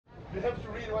You have to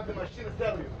read what the machine is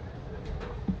telling you.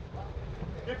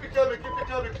 Keep it coming, keep it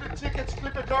coming. Clip tickets,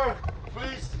 clip a car,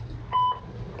 please.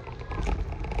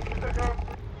 Clip a car.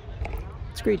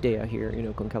 It's a great day out here in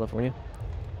Oakland, California.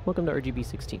 Welcome to RGB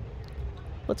 16.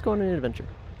 Let's go on an adventure.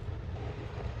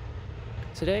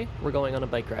 Today, we're going on a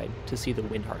bike ride to see the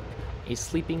Wind Harp, a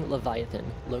sleeping leviathan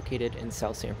located in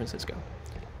South San Francisco.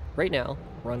 Right now,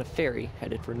 we're on a ferry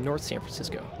headed for North San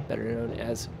Francisco, better known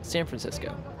as San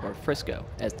Francisco, or Frisco,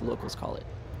 as the locals call it.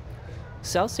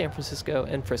 South San Francisco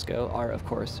and Frisco are, of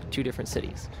course, two different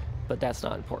cities, but that's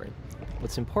not important.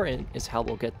 What's important is how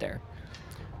we'll get there.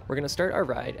 We're going to start our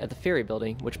ride at the ferry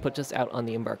building, which puts us out on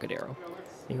the Embarcadero.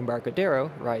 The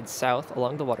Embarcadero rides south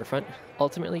along the waterfront,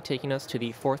 ultimately taking us to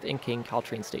the 4th and King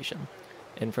Caltrain station.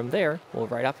 And from there, we'll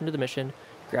ride off into the Mission,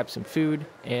 grab some food,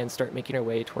 and start making our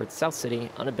way towards South City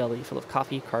on a belly full of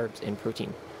coffee, carbs, and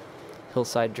protein.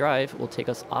 Hillside Drive will take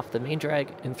us off the main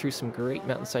drag and through some great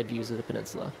mountainside views of the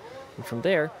peninsula. And from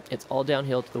there, it's all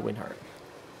downhill to the Wind Harp.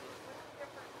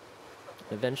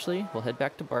 Eventually, we'll head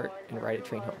back to BART and ride a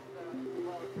train home.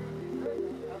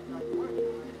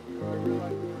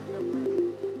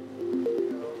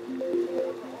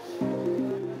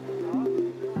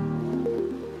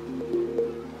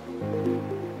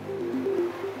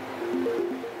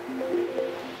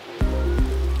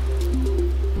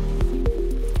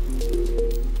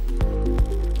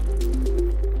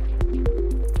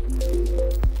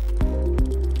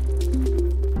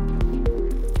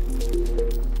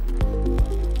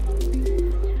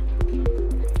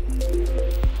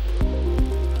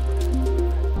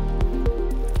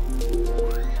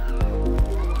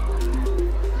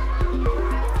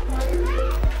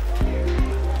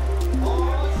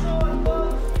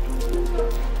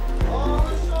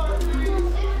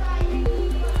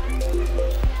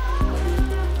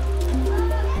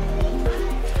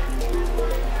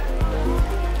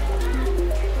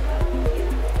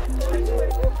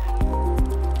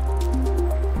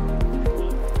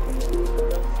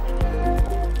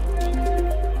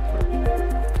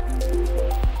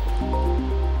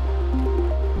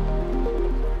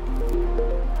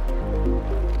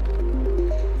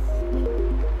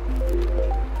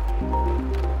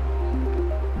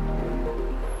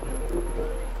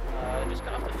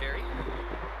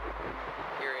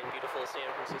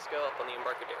 Up on the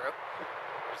Embarcadero.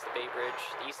 There's the Bay Bridge,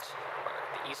 the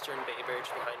eastern Bay Bridge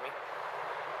behind me,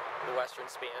 the western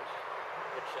span,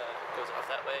 which goes off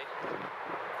that way,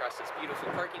 across this beautiful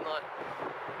parking lot,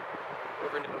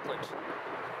 over into Oakland.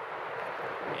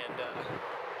 And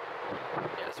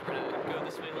yeah, so we're gonna go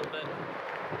this way a little bit,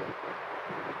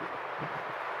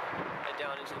 head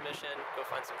down into the Mission, go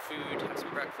find some food, have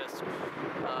some breakfast,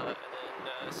 and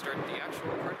then start the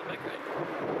actual part of the bike ride.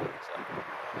 So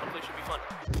hopefully it should be fun.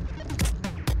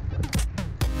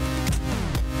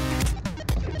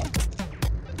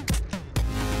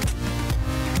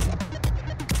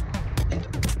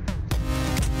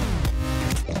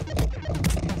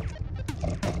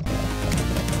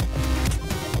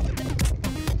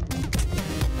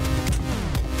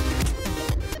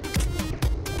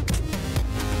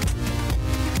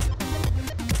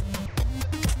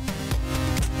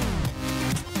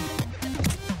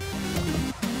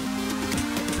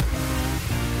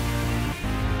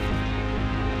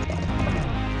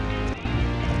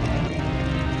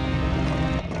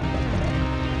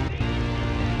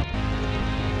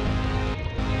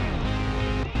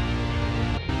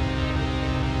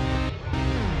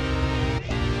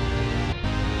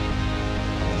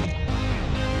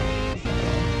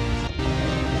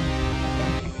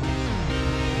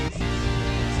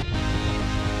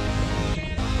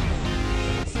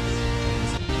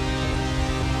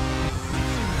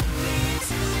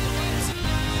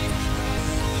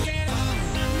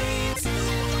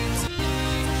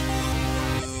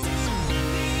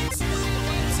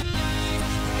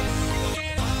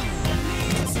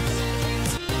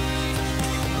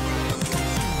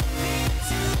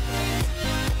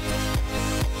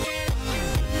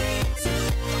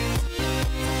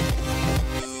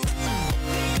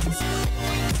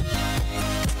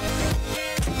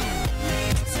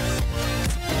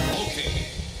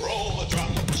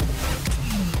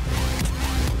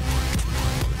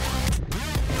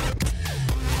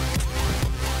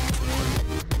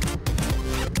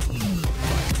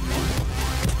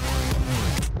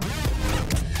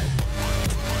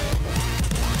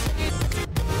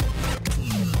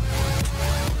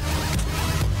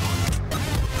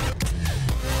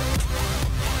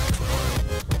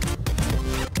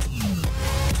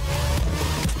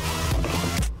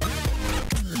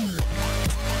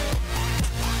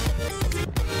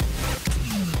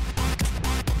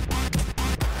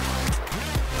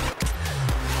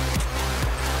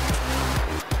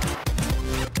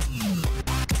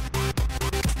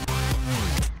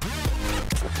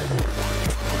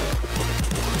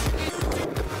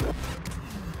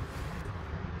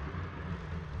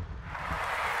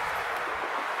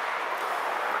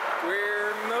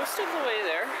 most of the way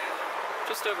there.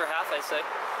 Just over half, I'd say.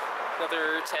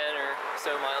 Another 10 or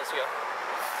so miles to go.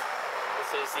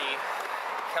 This is the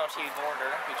county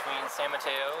border between San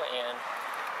Mateo and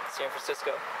San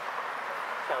Francisco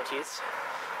counties,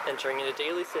 entering into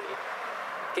Daly City.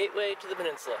 Gateway to the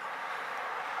peninsula.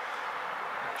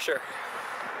 Sure.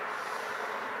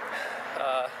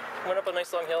 Went up a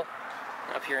nice long hill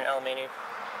up here in Aeolean,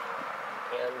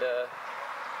 and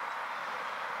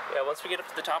yeah, once we get up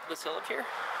to the top of this hill up here,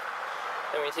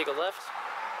 then we take a left,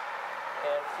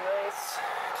 and it's nice,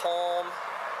 calm,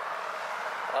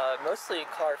 mostly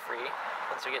car-free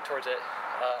once we get towards it,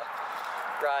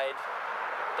 ride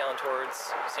down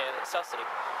towards South City.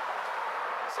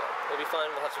 So it'll be fun.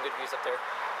 We'll have some good views up there,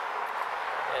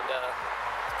 and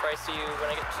probably see you when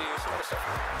I get to some other stuff.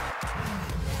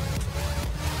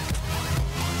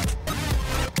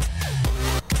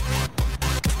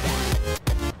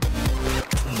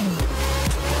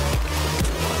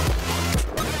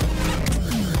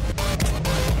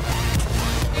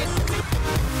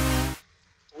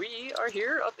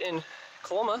 Here up in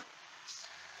Coloma,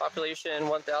 population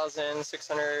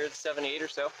 1,678 or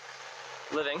so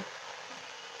living,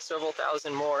 several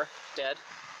thousand more dead.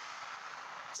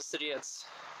 It's a city that's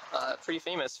pretty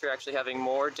famous for actually having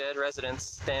more dead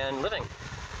residents than living.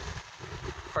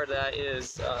 Part of that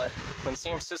is when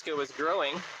San Francisco was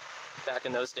growing, back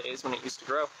in those days when it used to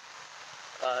grow,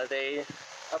 they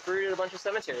uprooted a bunch of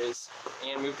cemeteries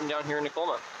and moved them down here into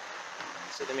Coloma.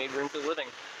 So they made room for the living,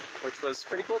 which was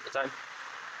pretty cool at the time.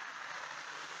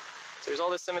 So there's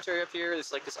all this cemetery up here.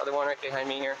 There's like this other one right behind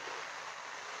me here.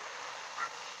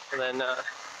 And then,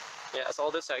 yeah, it's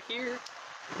all this out here.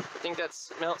 I think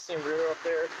that's Mount San Bruno up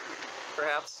there,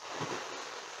 perhaps.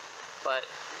 But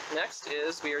next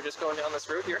is we are just going down this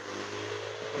road here,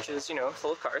 which is, you know,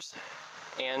 full of cars.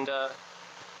 And I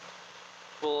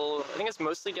think it's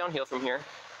mostly downhill from here.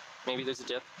 Maybe there's a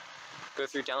dip. Go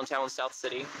through downtown South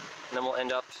City, and then we'll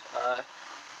end up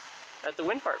at the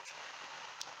Wind Harp.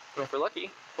 And if we're lucky,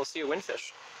 we'll see a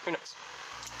windfish. Who knows?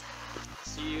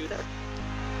 See you there.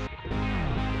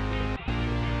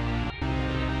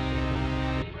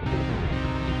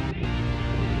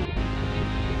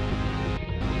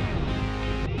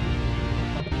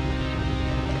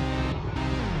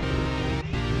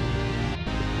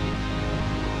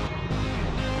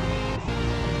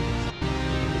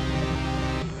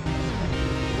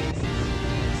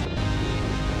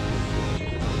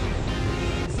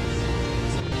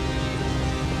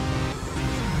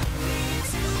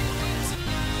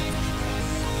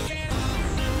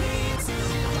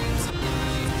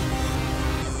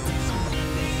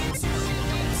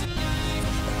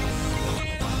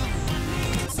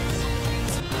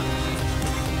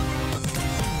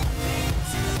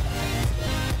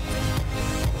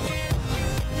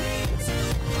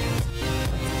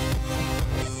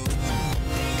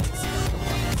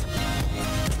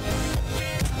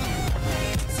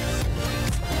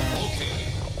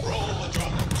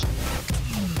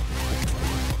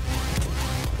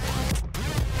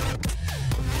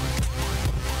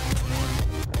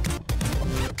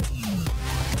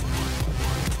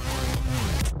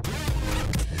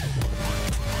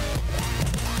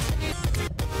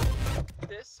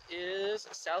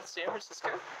 South San Francisco.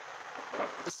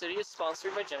 The city is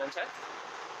sponsored by Genentech.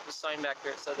 The sign back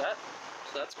there said that,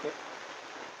 so that's cool.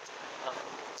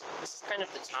 This is kind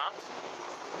of the top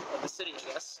of the city,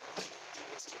 I guess.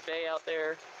 It's the bay out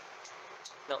there.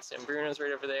 Mount San Bruno's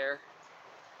right over there.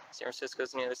 San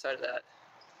Francisco's on the other side of that.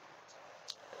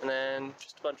 And then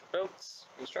just a bunch of boats,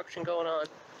 construction going on.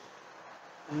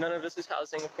 None of this is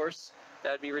housing, of course.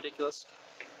 That would be ridiculous.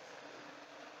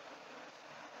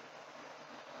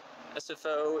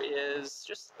 SFO is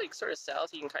just like sort of south.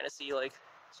 You can kind of see like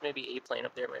there's maybe a plane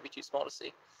up there. It might be too small to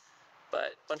see,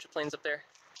 but a bunch of planes up there.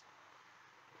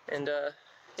 And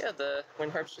yeah, the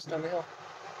Wind Harp's just down the hill.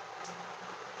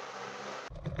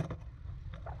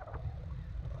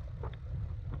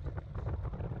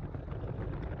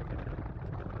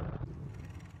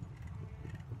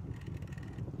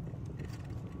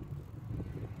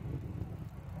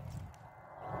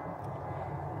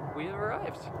 We have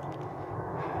arrived.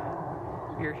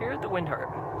 We are here at the Wind Harp,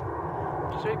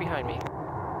 just right behind me.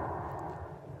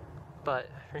 But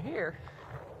from here,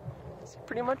 it's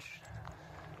pretty much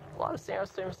a lot of San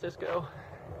Francisco.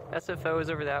 SFO is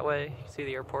over that way. You can see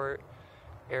the airport,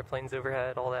 airplanes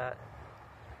overhead, all that.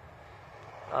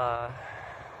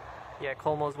 Yeah,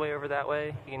 Colmo's way over that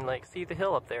way. You can like see the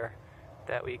hill up there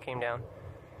that we came down.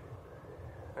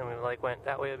 And we like went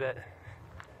that way a bit.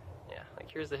 Yeah,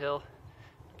 like here's the hill.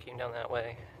 Came down that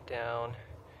way, down,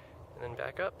 and then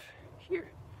back up here.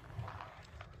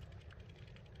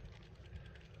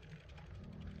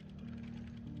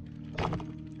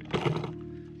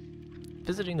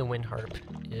 Visiting the Wind Harp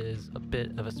is a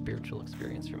bit of a spiritual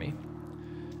experience for me.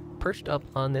 Perched up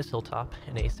on this hilltop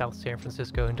in a South San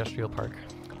Francisco industrial park,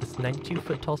 this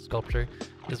 92-foot tall sculpture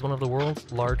is one of the world's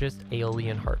largest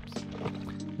Aeolean harps.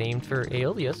 Named for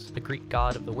Aeolus, the Greek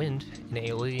god of the wind, an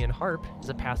Aeolian harp is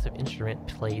a passive instrument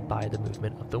played by the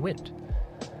movement of the wind.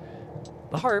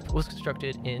 The harp was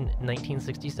constructed in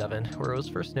 1967, where it was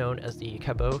first known as the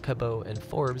Cabot and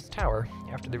Forbes Tower,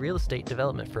 after the real estate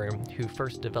development firm who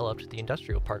first developed the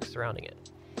industrial park surrounding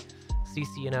it.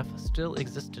 CC&F still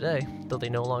exists today, though they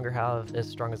no longer have as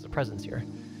strong as a presence here.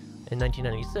 In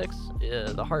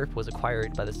 1996, the harp was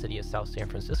acquired by the city of South San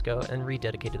Francisco and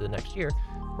rededicated the next year,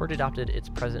 where it adopted its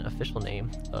present official name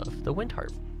of the Wind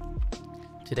Harp.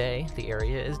 Today, the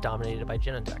area is dominated by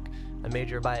Genentech, a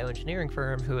major bioengineering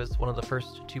firm who is one of the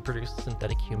first to produce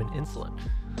synthetic human insulin.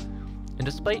 And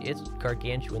despite its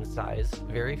gargantuan size,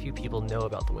 very few people know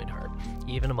about the Wind Harp,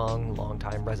 even among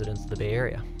longtime residents of the Bay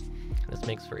Area. This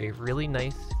makes for a really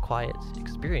nice, quiet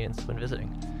experience when visiting.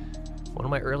 One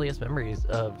of my earliest memories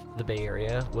of the Bay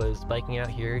Area was biking out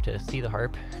here to see the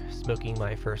harp, smoking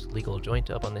my first legal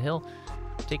joint up on the hill,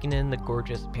 taking in the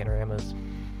gorgeous panoramas.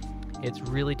 It's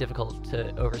really difficult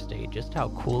to overstate just how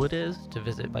cool it is to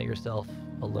visit by yourself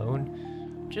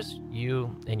alone, just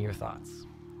you and your thoughts.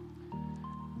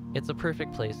 It's a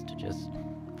perfect place to just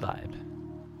vibe.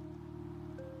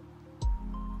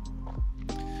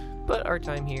 But our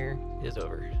time here is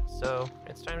over, so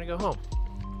it's time to go home.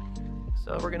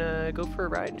 So we're gonna go for a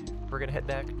ride. We're gonna head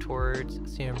back towards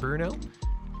San Bruno,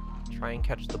 try and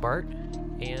catch the BART,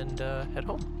 and head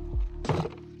home.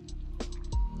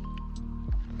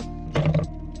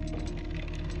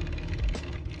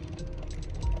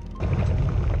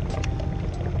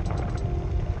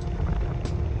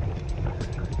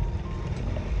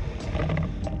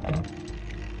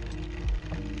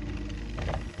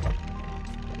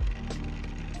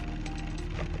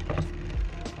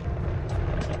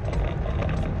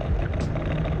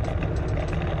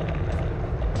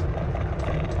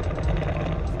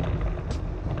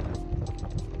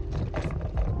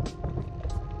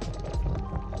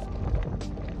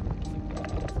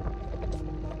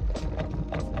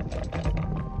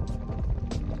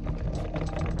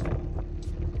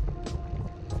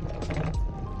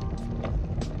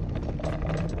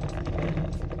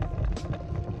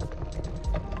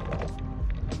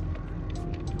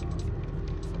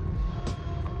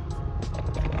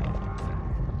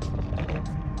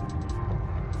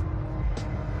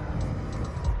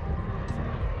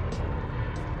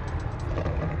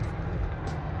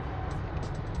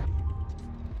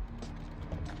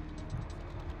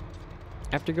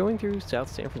 After going through South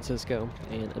San Francisco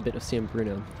and a bit of San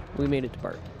Bruno, we made it to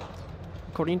BART.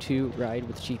 According to Ride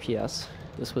with GPS,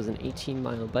 this was an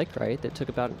 18-mile bike ride that took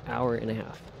about an hour and a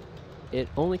half. It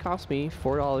only cost me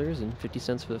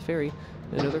 $4.50 for the ferry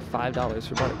and another $5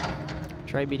 for BART.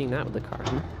 Try beating that with a car,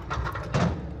 huh?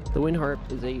 The Wind Harp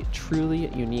is a truly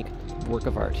unique work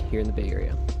of art here in the Bay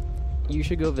Area. You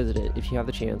should go visit it if you have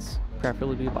the chance,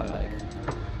 preferably by bike.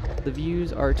 The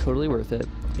views are totally worth it,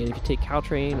 and if you take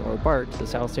Caltrain or BART to the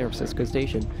South San Francisco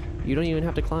station, you don't even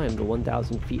have to climb the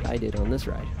 1,000 feet I did on this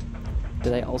ride.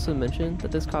 Did I also mention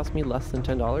that this cost me less than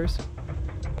 $10?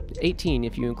 $18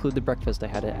 if you include the breakfast I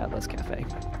had at Atlas Cafe.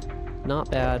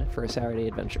 Not bad for a Saturday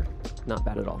adventure. Not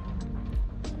bad at all.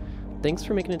 Thanks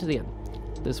for making it to the end.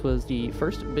 This was the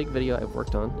first big video I've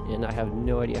worked on, and I have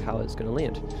no idea how it's going to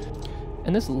land.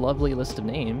 And this lovely list of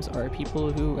names are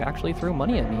people who actually throw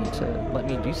money at me to let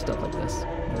me do stuff like this,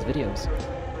 these videos.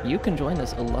 You can join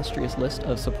this illustrious list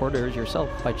of supporters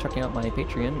yourself by checking out my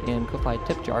Patreon and Ko-Fi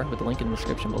tip jar with the link in the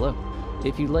description below.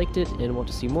 If you liked it and want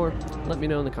to see more, let me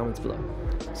know in the comments below.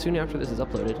 Soon after this is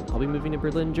uploaded, I'll be moving to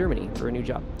Berlin, Germany for a new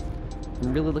job.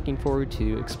 I'm really looking forward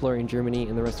to exploring Germany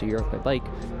and the rest of Europe by bike,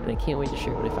 and I can't wait to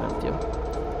share what I find with you.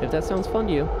 If that sounds fun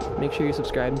to you, make sure you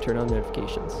subscribe and turn on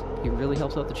notifications. It really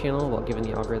helps out the channel while giving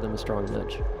the algorithm a strong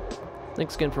nudge.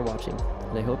 Thanks again for watching,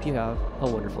 and I hope you have a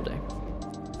wonderful day.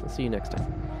 I'll see you next time.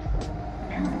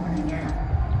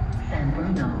 San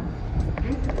Bruno.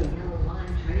 This is the Yellow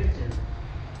Line Bridge.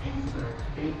 Pittsburgh,